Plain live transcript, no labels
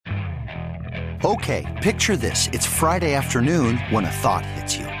Okay, picture this. It's Friday afternoon when a thought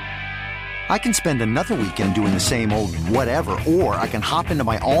hits you. I can spend another weekend doing the same old whatever, or I can hop into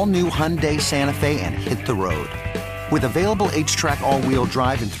my all-new Hyundai Santa Fe and hit the road. With available H-Track all-wheel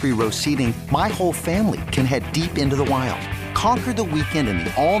drive and 3-row seating, my whole family can head deep into the wild. Conquer the weekend in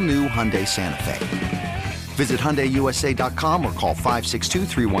the all-new Hyundai Santa Fe. Visit HyundaiUSA.com or call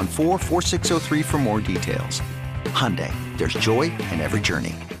 562-314-4603 for more details. Hyundai, there's joy in every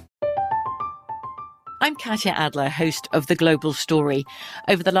journey. I'm Katya Adler, host of The Global Story.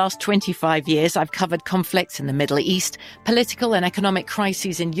 Over the last 25 years, I've covered conflicts in the Middle East, political and economic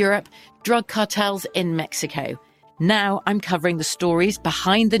crises in Europe, drug cartels in Mexico. Now I'm covering the stories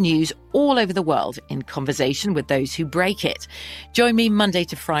behind the news all over the world in conversation with those who break it. Join me Monday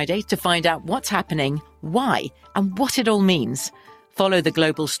to Friday to find out what's happening, why, and what it all means. Follow The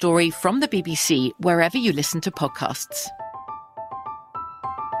Global Story from the BBC wherever you listen to podcasts.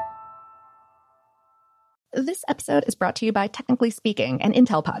 This episode is brought to you by Technically Speaking, an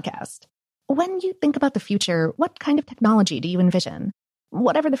Intel podcast. When you think about the future, what kind of technology do you envision?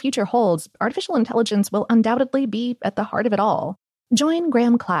 Whatever the future holds, artificial intelligence will undoubtedly be at the heart of it all. Join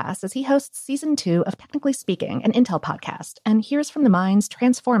Graham Class as he hosts Season 2 of Technically Speaking, an Intel podcast, and hears from the minds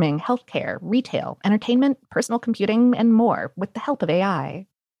transforming healthcare, retail, entertainment, personal computing, and more with the help of AI.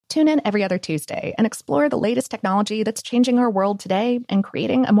 Tune in every other Tuesday and explore the latest technology that's changing our world today and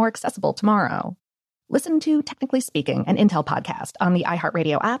creating a more accessible tomorrow. Listen to Technically Speaking, an Intel podcast on the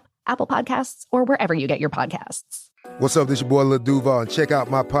iHeartRadio app, Apple Podcasts, or wherever you get your podcasts. What's up, this your boy Lil Duval, and check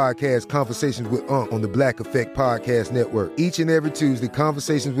out my podcast, Conversations with Unc, on the Black Effect Podcast Network. Each and every Tuesday,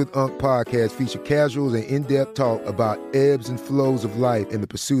 Conversations with Unc podcast feature casuals and in-depth talk about ebbs and flows of life and the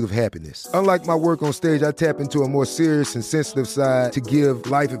pursuit of happiness. Unlike my work on stage, I tap into a more serious and sensitive side to give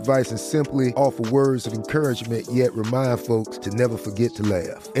life advice and simply offer words of encouragement, yet remind folks to never forget to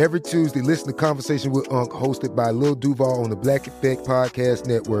laugh. Every Tuesday, listen to Conversation with Unc, hosted by Lil Duval on the Black Effect Podcast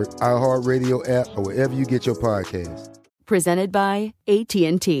Network, iHeartRadio app, or wherever you get your podcasts. Presented by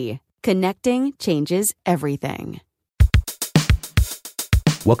AT&T. Connecting changes everything.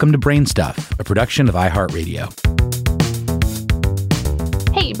 Welcome to Brain Stuff, a production of iHeartRadio.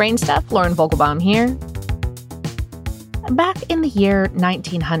 Hey, Brain Stuff, Lauren Vogelbaum here. Back in the year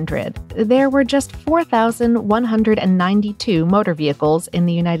 1900, there were just 4,192 motor vehicles in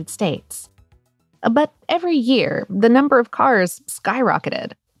the United States. But every year, the number of cars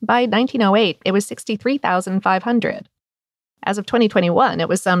skyrocketed. By 1908, it was 63,500. As of 2021, it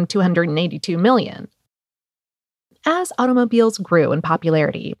was some 282 million. As automobiles grew in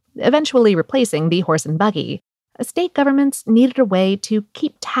popularity, eventually replacing the horse and buggy, state governments needed a way to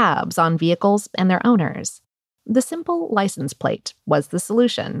keep tabs on vehicles and their owners. The simple license plate was the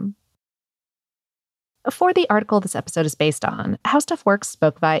solution. For the article this episode is based on, How Stuff Works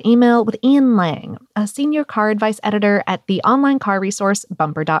spoke via email with Ian Lang, a senior car advice editor at the online car resource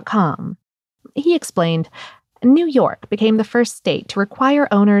Bumper.com. He explained, New York became the first state to require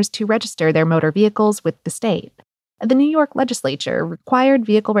owners to register their motor vehicles with the state. The New York legislature required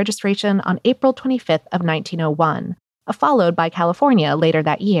vehicle registration on April 25th of 1901, followed by California later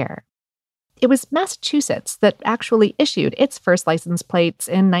that year. It was Massachusetts that actually issued its first license plates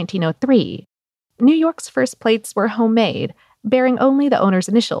in 1903. New York's first plates were homemade, bearing only the owner's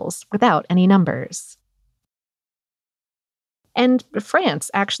initials without any numbers. And France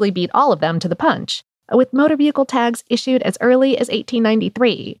actually beat all of them to the punch, with motor vehicle tags issued as early as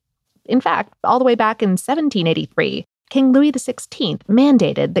 1893. In fact, all the way back in 1783, King Louis XVI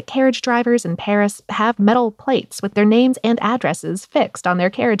mandated that carriage drivers in Paris have metal plates with their names and addresses fixed on their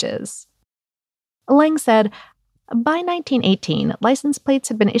carriages. Lang said, by 1918, license plates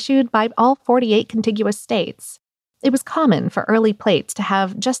had been issued by all 48 contiguous states. It was common for early plates to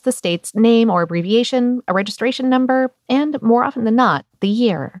have just the state's name or abbreviation, a registration number, and, more often than not, the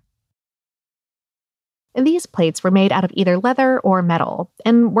year. These plates were made out of either leather or metal,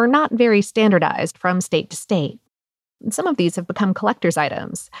 and were not very standardized from state to state. Some of these have become collector's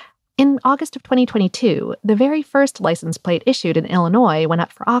items. In August of 2022, the very first license plate issued in Illinois went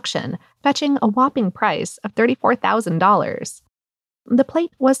up for auction, fetching a whopping price of $34,000. The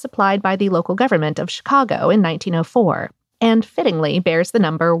plate was supplied by the local government of Chicago in 1904, and fittingly bears the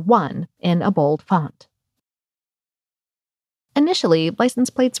number 1 in a bold font. Initially, license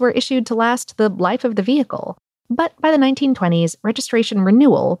plates were issued to last the life of the vehicle, but by the 1920s, registration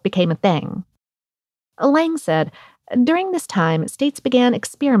renewal became a thing. Lang said, during this time, states began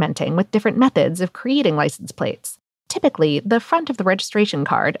experimenting with different methods of creating license plates. Typically, the front of the registration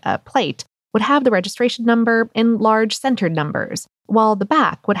card, a plate, would have the registration number in large centered numbers, while the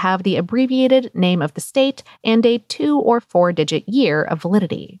back would have the abbreviated name of the state and a 2- or 4-digit year of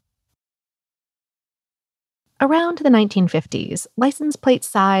validity. Around the 1950s, license plate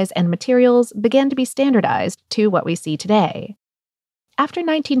size and materials began to be standardized to what we see today. After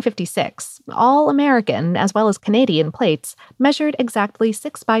 1956, all American as well as Canadian plates measured exactly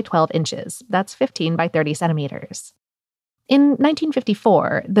 6 by 12 inches, that's 15 by 30 centimeters. In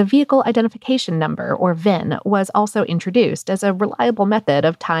 1954, the Vehicle Identification Number, or VIN, was also introduced as a reliable method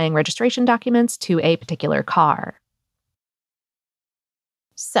of tying registration documents to a particular car.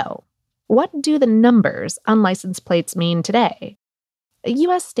 So, what do the numbers on license plates mean today?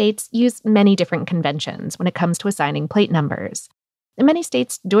 U.S. states use many different conventions when it comes to assigning plate numbers. Many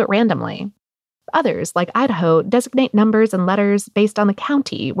states do it randomly. Others, like Idaho, designate numbers and letters based on the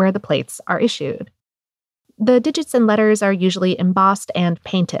county where the plates are issued. The digits and letters are usually embossed and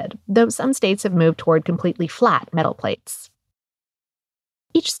painted, though some states have moved toward completely flat metal plates.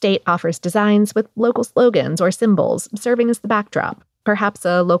 Each state offers designs with local slogans or symbols serving as the backdrop, perhaps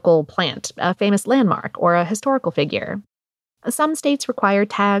a local plant, a famous landmark, or a historical figure. Some states require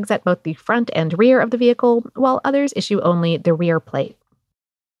tags at both the front and rear of the vehicle, while others issue only the rear plate.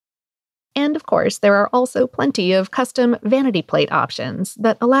 And of course, there are also plenty of custom vanity plate options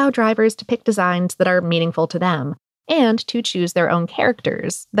that allow drivers to pick designs that are meaningful to them, and to choose their own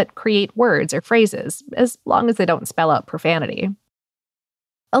characters that create words or phrases, as long as they don't spell out profanity.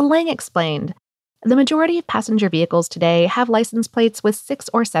 Lang explained, "The majority of passenger vehicles today have license plates with 6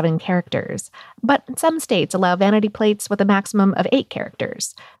 or 7 characters, but some states allow vanity plates with a maximum of 8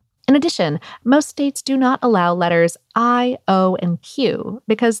 characters. In addition, most states do not allow letters I, O, and Q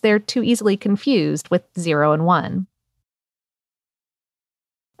because they're too easily confused with 0 and 1.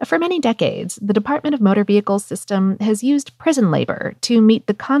 For many decades, the Department of Motor Vehicles system has used prison labor to meet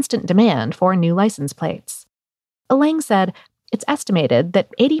the constant demand for new license plates. Lang said, "It's estimated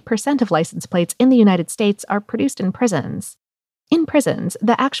that 80% of license plates in the United States are produced in prisons. In prisons,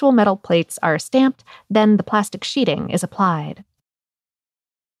 the actual metal plates are stamped, then the plastic sheeting is applied."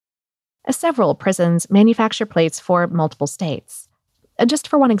 Several prisons manufacture plates for multiple states. Just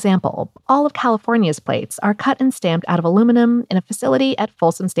for one example, all of California's plates are cut and stamped out of aluminum in a facility at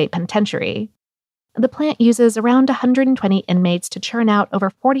Folsom State Penitentiary. The plant uses around 120 inmates to churn out over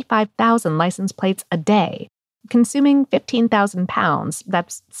 45,000 license plates a day, consuming 15,000 pounds,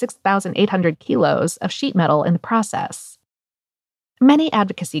 that's 6,800 kilos, of sheet metal in the process. Many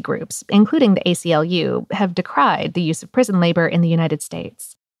advocacy groups, including the ACLU, have decried the use of prison labor in the United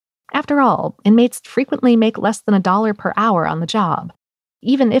States. After all, inmates frequently make less than $1 per hour on the job,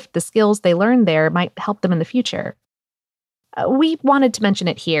 even if the skills they learn there might help them in the future. We wanted to mention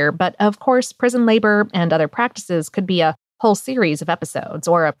it here, but of course, prison labor and other practices could be a whole series of episodes,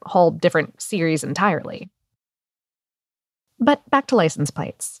 or a whole different series entirely. But back to license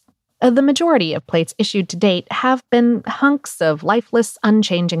plates. The majority of plates issued to date have been hunks of lifeless,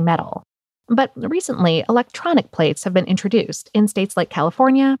 unchanging metal. But recently, electronic plates have been introduced in states like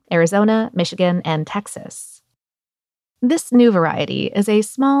California, Arizona, Michigan, and Texas. This new variety is a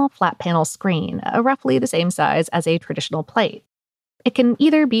small flat panel screen, roughly the same size as a traditional plate. It can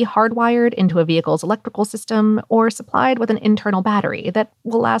either be hardwired into a vehicle's electrical system or supplied with an internal battery that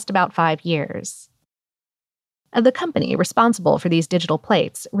will last about 5 years. The company responsible for these digital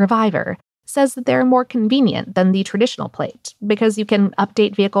plates, Reviver, says that they're more convenient than the traditional plate because you can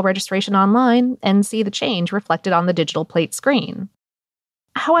update vehicle registration online and see the change reflected on the digital plate screen.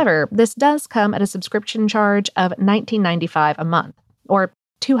 However, this does come at a subscription charge of $19.95 a month, or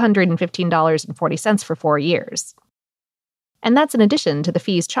 $215.40 for 4 years. And that's in addition to the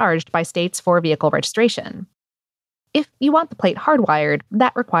fees charged by states for vehicle registration. If you want the plate hardwired,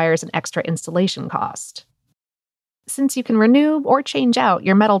 that requires an extra installation cost. Since you can renew or change out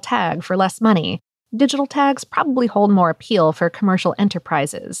your metal tag for less money, digital tags probably hold more appeal for commercial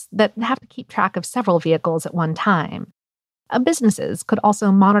enterprises that have to keep track of several vehicles at one time. Businesses could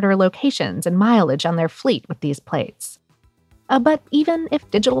also monitor locations and mileage on their fleet with these plates. But even if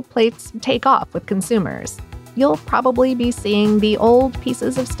digital plates take off with consumers, you'll probably be seeing the old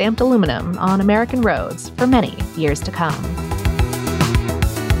pieces of stamped aluminum on American roads for many years to come.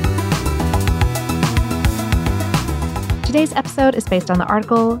 Today's episode is based on the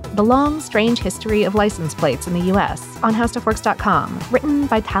article, The Long, Strange History of License Plates in the U.S. on HowStuffWorks.com, written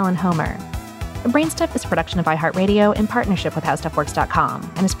by Talon Homer. Brainstuff is a production of iHeartRadio in partnership with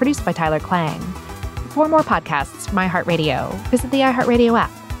HowStuffWorks.com and is produced by Tyler Klang. For more podcasts from iHeartRadio, visit the iHeartRadio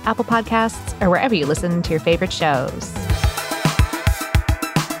app, Apple Podcasts, or wherever you listen to your favorite shows.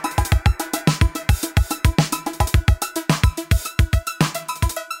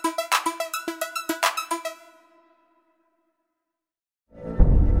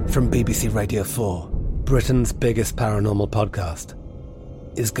 From BBC Radio 4, Britain's biggest paranormal podcast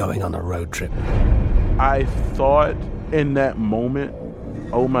is going on a road trip. I thought in that moment,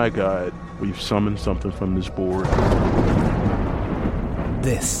 oh my God, we've summoned something from this board.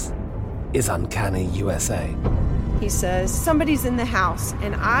 This is Uncanny USA. He says, somebody's in the house,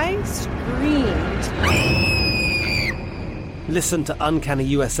 and I screamed. Listen to Uncanny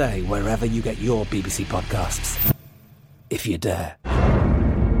USA wherever you get your BBC podcasts, if you dare.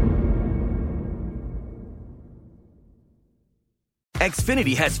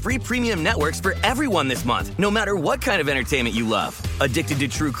 Xfinity has free premium networks for everyone this month, no matter what kind of entertainment you love. Addicted to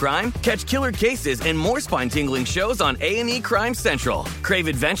true crime? Catch killer cases and more spine-tingling shows on A&E Crime Central. Crave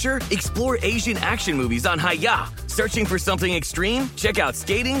adventure? Explore Asian action movies on Hi-YAH. Searching for something extreme? Check out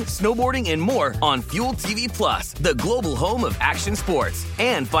skating, snowboarding, and more on Fuel TV Plus, the global home of action sports.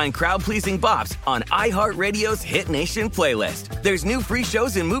 And find crowd-pleasing bops on iHeartRadio's Hit Nation playlist. There's new free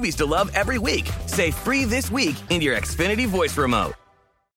shows and movies to love every week. Say free this week in your Xfinity voice remote.